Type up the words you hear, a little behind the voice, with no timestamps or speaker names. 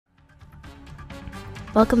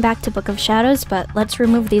Welcome back to Book of Shadows, but let's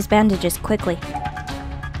remove these bandages quickly.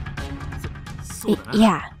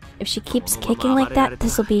 Yeah, if she keeps kicking like that,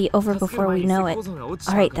 this'll be over before we know it.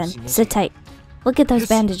 Alright then, sit tight. We'll get those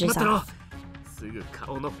bandages off.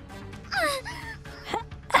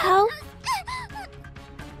 How?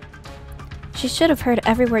 She should have heard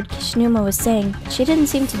every word Kishinuma was saying. She didn't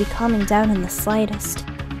seem to be calming down in the slightest.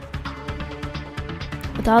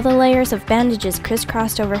 With all the layers of bandages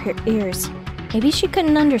crisscrossed over her ears, maybe she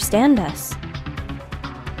couldn't understand us.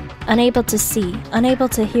 Unable to see, unable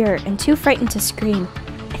to hear, and too frightened to scream.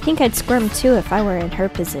 I think I'd squirm too if I were in her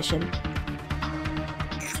position.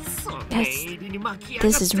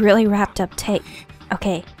 This is really wrapped up tight.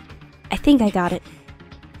 Okay, I think I got it.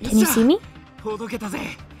 Can you see me?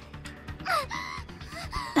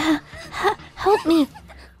 Help me!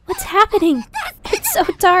 What's happening? It's so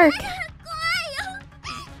dark!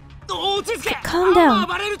 Calm down.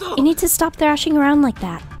 You need to stop thrashing around like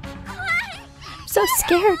that. I'm so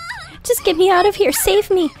scared. Just get me out of here. Save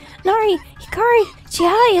me. Nari, Hikari,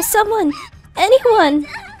 Chihaya, someone. Anyone.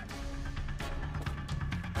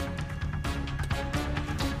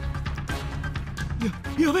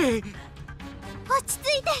 You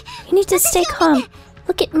need to stay calm.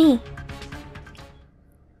 Look at me.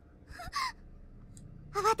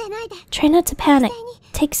 Try not to panic.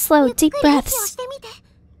 Take slow, deep breaths.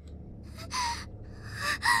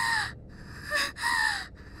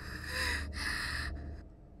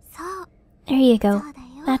 There you go.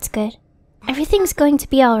 That's good. Everything's going to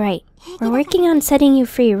be alright. We're working on setting you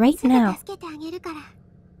free right now.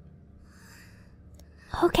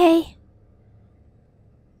 Okay.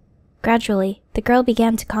 Gradually, the girl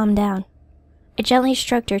began to calm down. I gently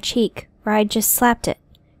stroked her cheek, where I'd just slapped it.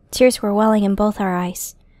 Tears were welling in both our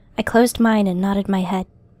eyes. I closed mine and nodded my head.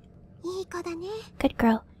 Good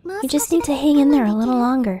girl. You just need to hang in there a little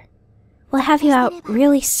longer. We'll have you out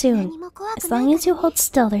really soon. As long as you hold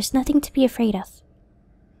still, there's nothing to be afraid of.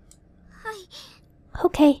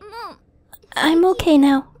 Okay. I'm okay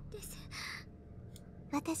now.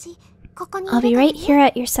 I'll be right here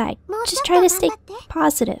at your side. Just try to stay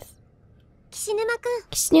positive.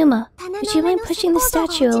 Kishinuma, would you mind pushing the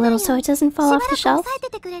statue a little so it doesn't fall off the shelf?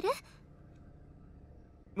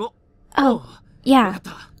 Oh, yeah.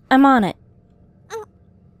 I'm on it.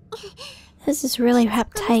 This is really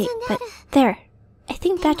wrapped tight, but there. I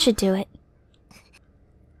think that should do it.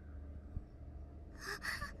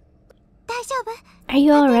 Are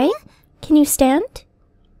you alright? Can you stand?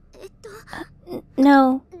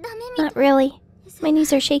 No, not really. My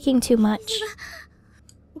knees are shaking too much.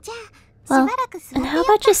 Well, and how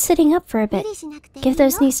about just sitting up for a bit? Give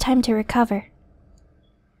those knees time to recover.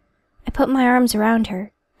 I put my arms around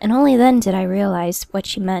her, and only then did I realize what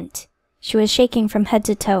she meant. She was shaking from head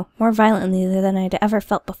to toe, more violently than I'd ever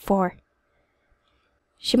felt before.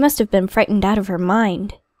 She must have been frightened out of her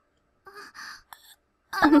mind.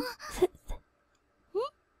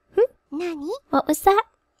 What was that?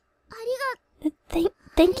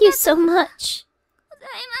 Thank you so much.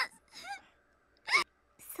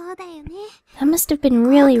 That must have been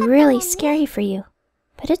really, really scary for you.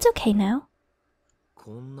 But it's okay now.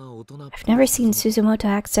 I've never seen Suzumoto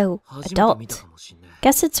act so adult.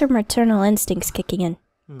 Guess it's her maternal instincts kicking in.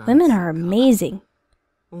 Women are amazing.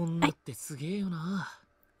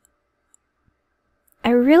 I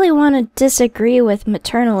really want to disagree with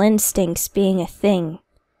maternal instincts being a thing,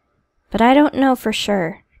 but I don't know for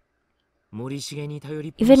sure.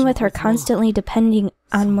 Even with her constantly depending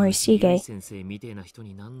on Morishige,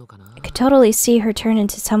 I could totally see her turn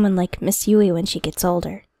into someone like Miss Yui when she gets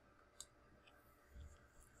older.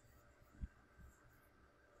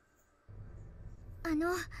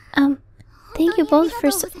 Thank you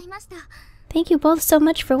both so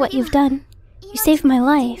much for what you've done. You saved my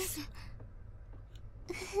life.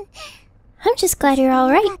 I'm just glad you're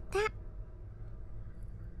alright.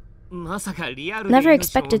 Never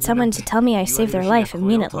expected someone to tell me I saved their life and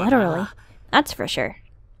mean it literally. That's for sure.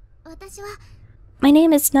 My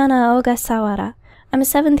name is Nana Ogasawara. I'm a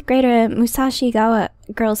 7th grader at Musashigawa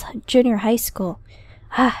Girls Junior High School.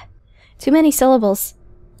 Too many syllables.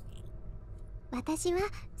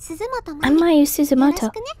 I'm Mayu Suzumoto.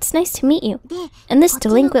 It's nice to meet you. And this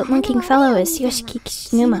delinquent-looking fellow is Yoshiki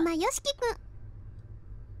Kishinuma.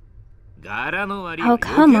 Oh,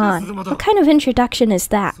 come on. What kind of introduction is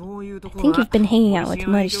that? I think you've been hanging out with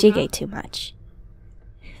Morishige too much.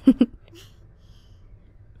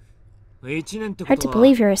 Hard to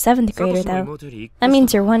believe you're a 7th grader, though. That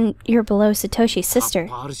means you're 1 year below Satoshi's sister.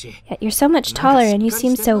 Yet you're so much taller and you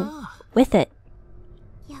seem so with it.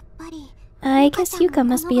 I guess Yuka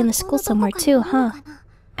must be in the school somewhere too, huh?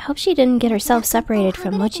 I hope she didn't get herself separated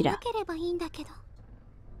from Mochida.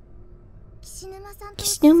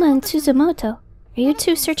 Kishinuma and Suzumoto, are you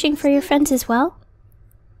two searching for your friends as well?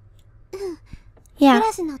 Yeah,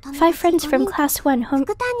 5 friends from Class 1, one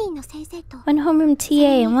homeroom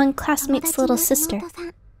TA and one classmate's little sister.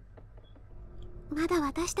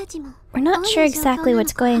 We're not sure exactly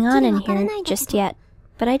what's going on in here just yet,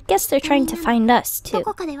 but I guess they're trying to find us, too.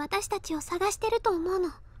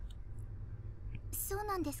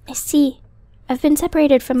 I see. I've been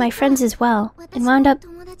separated from my friends as well, and wound up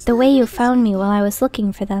the way you found me while I was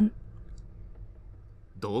looking for them.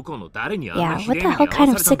 Yeah, what the hell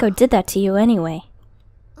kind of sicko did that to you anyway?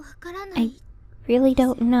 I really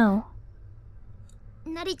don't know.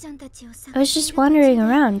 I was just wandering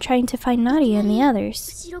around trying to find Nadia and the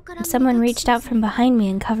others, and someone reached out from behind me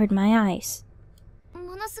and covered my eyes.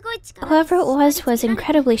 Whoever it was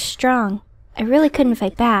incredibly strong. I really couldn't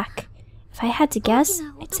fight back. If I had to guess,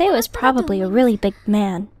 I'd say it was probably a really big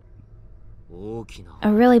man.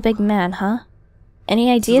 A really big man, huh? Any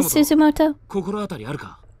ideas, Suzumoto?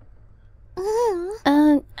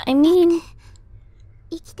 I mean...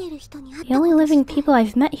 The only living people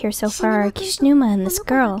I've met here so far are Kishinuma and this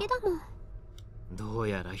girl.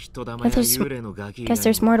 But guess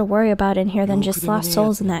there's more to worry about in here than just lost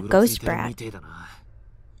souls and that ghost brat.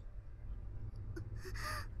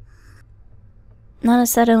 Nana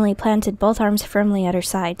suddenly planted both arms firmly at her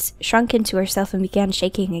sides, shrunk into herself and began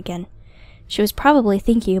shaking again. She was probably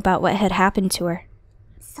thinking about what had happened to her.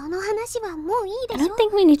 I don't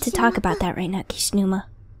think we need to talk about that right now, Kishinuma.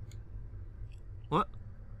 What?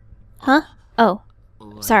 Huh? Oh,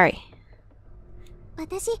 sorry. I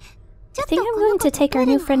think I'm going to take our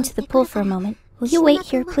new friend to the pool for a moment. Will you wait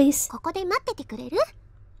here, please?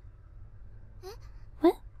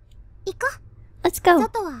 What? Let's go.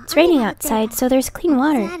 It's raining outside, so there's clean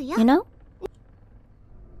water, you know?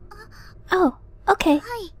 Oh, okay.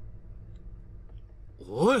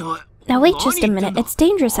 Now wait just a minute, it's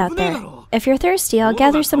dangerous out there. If you're thirsty, I'll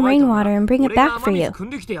gather some rainwater and bring it back for you.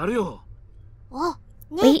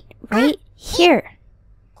 Wait, right here.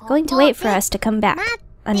 Going to wait for us to come back.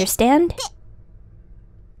 Understand?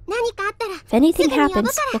 If anything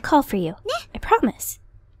happens, we'll call for you. I promise.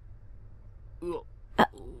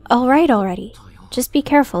 Alright already. Just be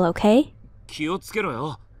careful, okay?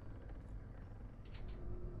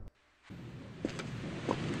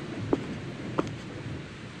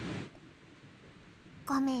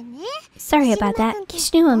 Sorry about that.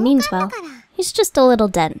 Kishinuma means well. He's just a little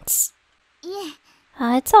dense.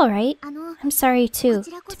 It's alright. I'm sorry too,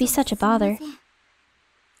 to be such a bother.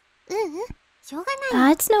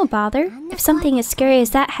 It's no bother. If something as scary as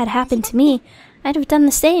that had happened to me, I'd have done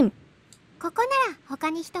the same.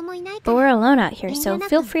 But we're alone out here, so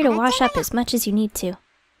feel free to wash up as much as you need to.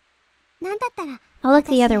 I'll look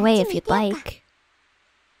the other way if you'd like.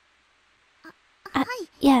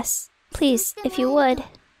 Yes, please, if you would.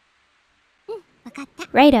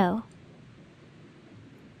 Righto.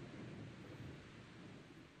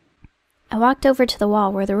 I walked over to the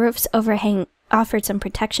wall where the roof's overhang offered some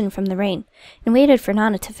protection from the rain, and waited for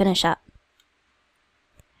Nana to finish up.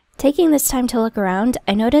 Taking this time to look around,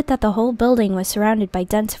 I noted that the whole building was surrounded by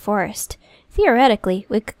dense forest. Theoretically,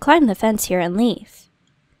 we could climb the fence here and leave.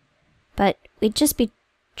 But we'd just be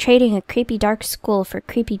trading a creepy dark school for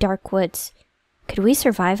creepy dark woods. Could we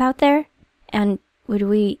survive out there? And would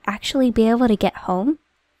we actually be able to get home?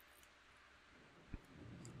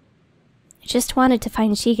 I just wanted to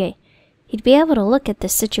find Shige. He'd be able to look at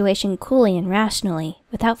this situation coolly and rationally,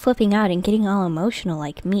 without flipping out and getting all emotional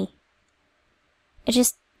like me. I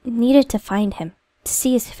just needed to find him, to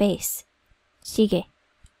see his face. Shige.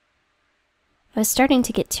 I was starting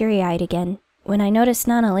to get teary-eyed again, when I noticed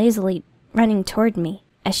Nana lazily running toward me.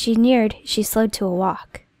 As she neared, she slowed to a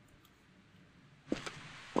walk.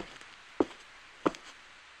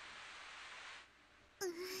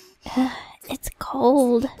 It's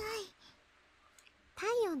cold.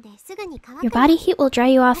 Your body heat will dry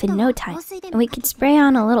you off in no time, and we could spray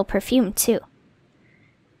on a little perfume too.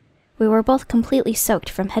 We were both completely soaked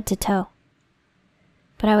from head to toe.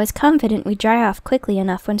 But I was confident we'd dry off quickly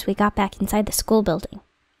enough once we got back inside the school building.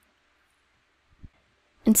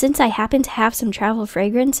 And since I happened to have some travel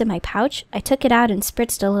fragrance in my pouch, I took it out and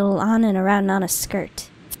spritzed a little on and around Nana's skirt.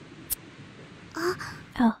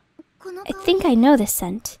 Oh, I think I know this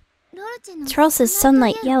scent. It's Rolsa's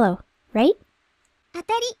Sunlight Yellow, right?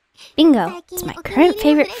 Bingo! It's my current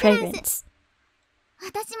favorite fragrance.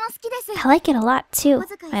 I like it a lot too.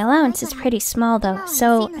 My allowance is pretty small though,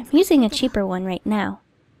 so I'm using a cheaper one right now.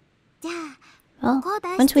 Well,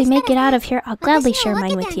 once we make it out of here, I'll gladly share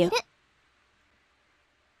mine with you.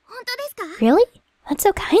 Really? That's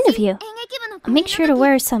so kind of you. I'll make sure to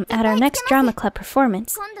wear some at our next drama club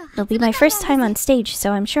performance. It'll be my first time on stage,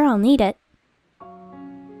 so I'm sure I'll need it.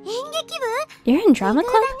 You're in drama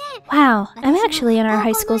club? Wow, I'm actually in our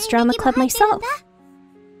high school's drama club myself.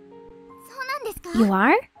 You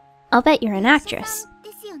are? I'll bet you're an actress.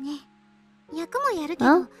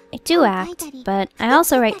 Well, I do act, but I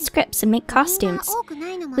also write scripts and make costumes.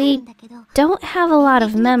 We don't have a lot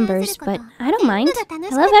of members, but I don't mind. I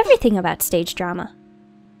love everything about stage drama.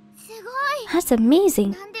 That's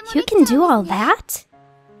amazing. You can do all that?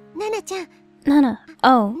 Nana.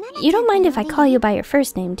 Oh, you don't mind if I call you by your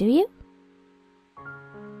first name, do you?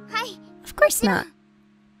 Of course not.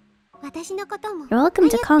 You're welcome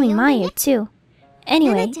to call me Mayu, too.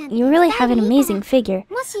 Anyway, you really have an amazing figure.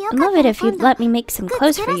 I'd love it if you'd let me make some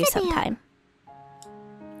clothes for you sometime.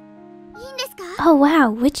 Oh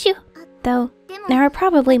wow, would you? Though, there are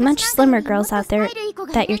probably much slimmer girls out there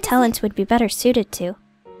that your talents would be better suited to.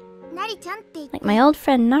 Like my old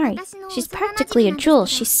friend Nari. She's practically a jewel,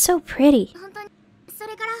 she's so pretty.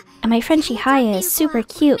 And my friend Chihaya is super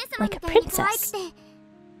cute, like a princess.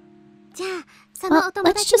 Well,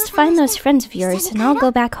 let's just find those friends of yours and I'll go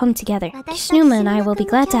back home together. Kishnuma and I will be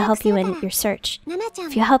glad to help you in your search.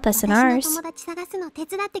 If you help us in ours.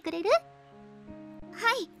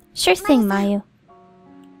 Sure thing, Mayu.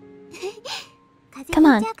 Come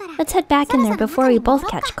on, let's head back in there before we both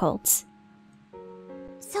catch colds.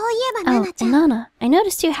 Oh, and Nana, I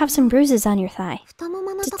noticed you have some bruises on your thigh.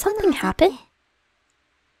 Did something happen?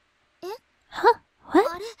 Huh?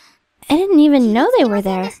 What? I didn't even know they were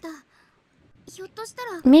there.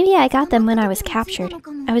 Maybe I got them when I was captured.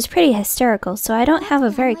 I was pretty hysterical, so I don't have a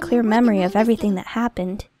very clear memory of everything that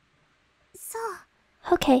happened.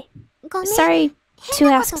 Okay. Sorry to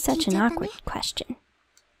ask such an awkward question.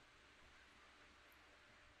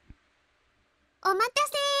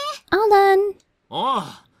 All done.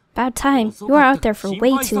 About time. You were out there for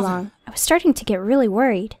way too long. I was starting to get really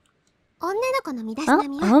worried. Well,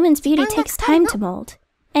 a woman's beauty takes time to mold.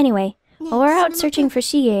 Anyway, while we're out searching for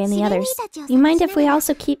Shige and the others, you mind if we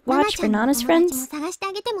also keep watch for Nana's friends?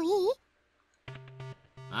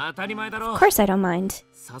 Of course I don't mind.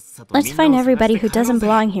 Let's find everybody who doesn't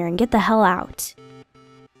belong here and get the hell out.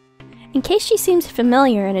 In case she seems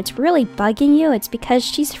familiar and it's really bugging you, it's because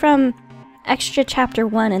she's from Extra Chapter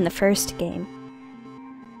 1 in the first game.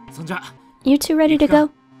 You two ready to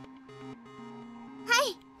go?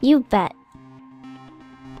 You bet.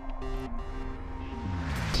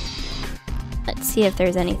 Let's see if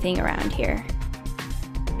there's anything around here.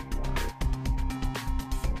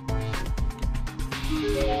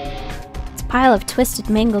 It's a pile of twisted,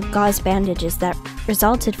 mangled gauze bandages that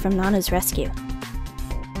resulted from Nana's rescue.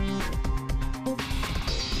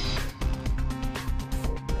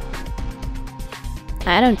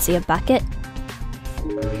 I don't see a bucket.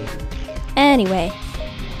 Anyway.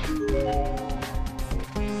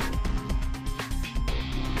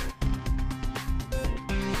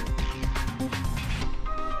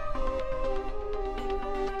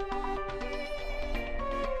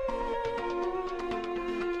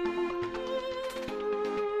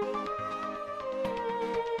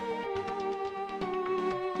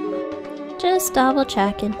 Just double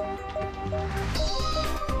checking.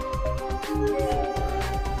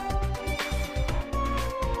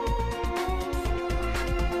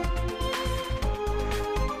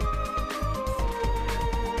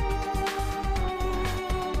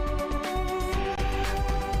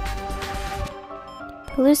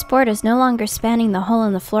 The loose board is no longer spanning the hole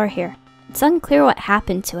in the floor here. It's unclear what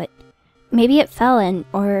happened to it. Maybe it fell in,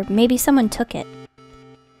 or maybe someone took it.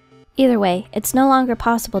 Either way, it's no longer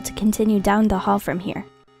possible to continue down the hall from here.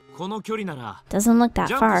 Doesn't look that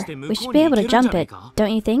far. We should be able to jump it,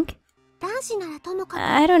 don't you think?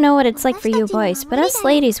 I don't know what it's like for you boys, but us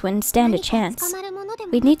ladies wouldn't stand a chance.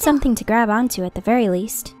 We'd need something to grab onto at the very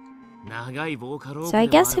least. So I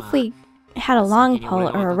guess if we had a long pole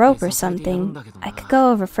or a rope or something, I could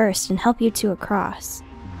go over first and help you two across.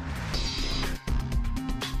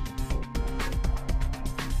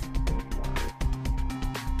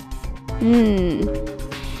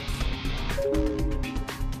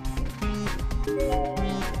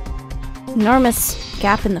 Enormous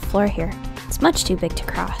gap in the floor here. It's much too big to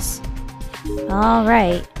cross.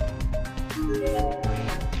 Alright.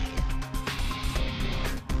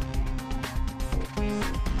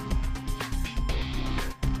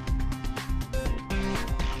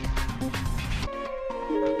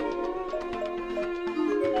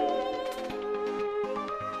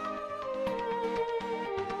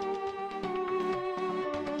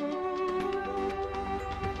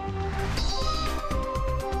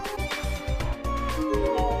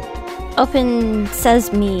 Open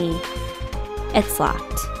sesame. It's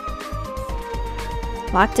locked.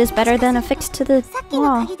 Locked is better than affixed to the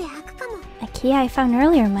wall. A key I found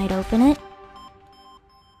earlier might open it.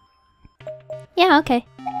 Yeah, okay.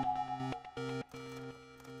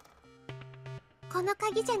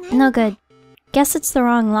 No good. Guess it's the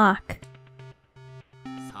wrong lock.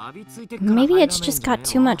 Maybe it's just got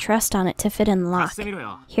too much rust on it to fit in the lock.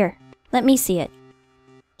 Here, let me see it.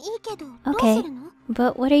 Okay,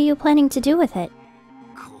 but what are you planning to do with it?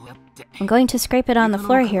 I'm going to scrape it on the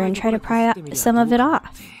floor here and try to pry some of it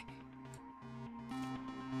off.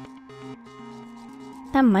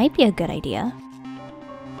 That might be a good idea.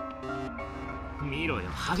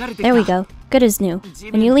 There we go. Good as new.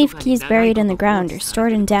 When you leave keys buried in the ground or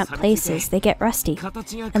stored in damp places, they get rusty.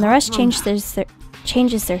 And the rust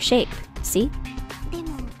changes their shape. See?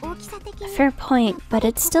 Fair point, but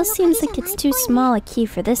it still seems like it's too small a key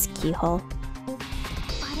for this keyhole.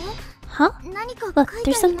 Huh? Look,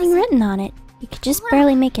 there's something written on it. You could just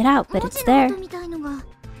barely make it out, but it's there.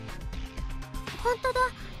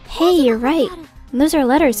 Hey, you're right. Those are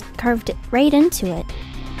letters carved right into it.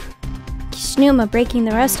 Ch2 breaking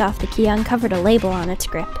the rust off the key uncovered a label on its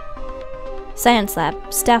grip. Science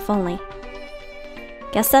lab, staff only.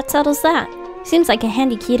 Guess that settles that. Seems like a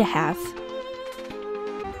handy key to have.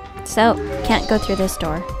 So, can't go through this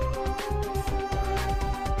door.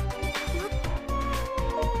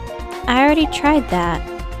 I already tried that.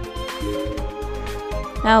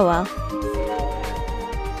 Oh well.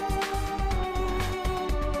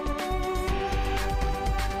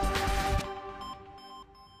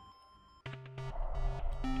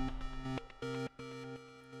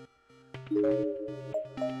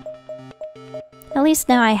 At least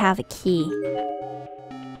now I have a key.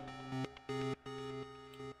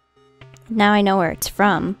 Now I know where it's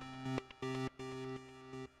from.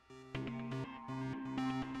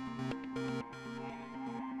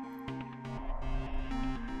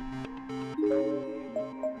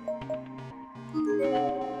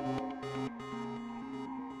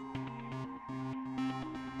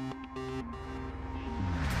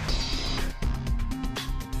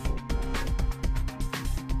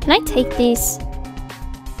 Can I take these?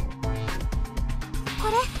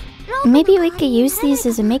 Maybe we could use these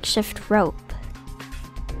as a makeshift rope.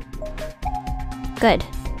 Good.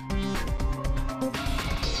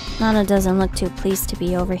 Nana doesn't look too pleased to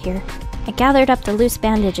be over here. I gathered up the loose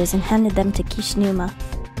bandages and handed them to Ch2.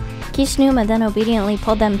 Ch2 then obediently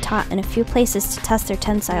pulled them taut in a few places to test their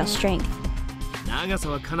tensile strength.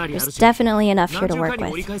 There's definitely enough here to work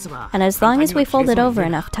with, and as long as we fold it over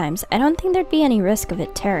enough times, I don't think there'd be any risk of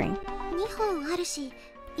it tearing.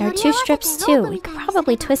 There are 2 strips too, we could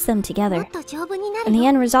probably twist them together, and the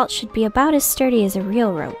end result should be about as sturdy as a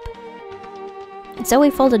real rope. And so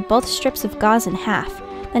we folded both strips of gauze in half,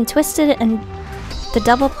 then twisted and the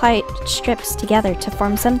double-plied strips together to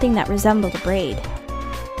form something that resembled a braid.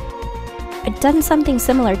 I'd done something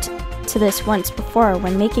similar to this once before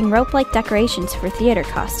when making rope-like decorations for theater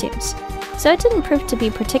costumes, so it didn't prove to be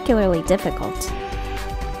particularly difficult.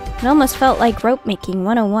 It almost felt like rope making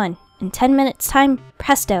 101. In 10 minutes time,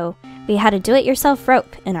 presto, we had a do-it-yourself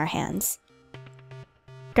rope in our hands.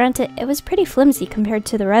 Granted, it was pretty flimsy compared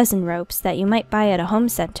to the resin ropes that you might buy at a home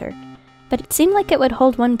center, but it seemed like it would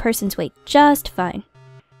hold one person's weight just fine.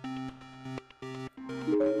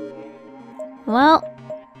 Well,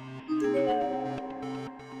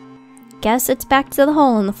 guess it's back to the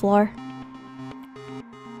hole in the floor.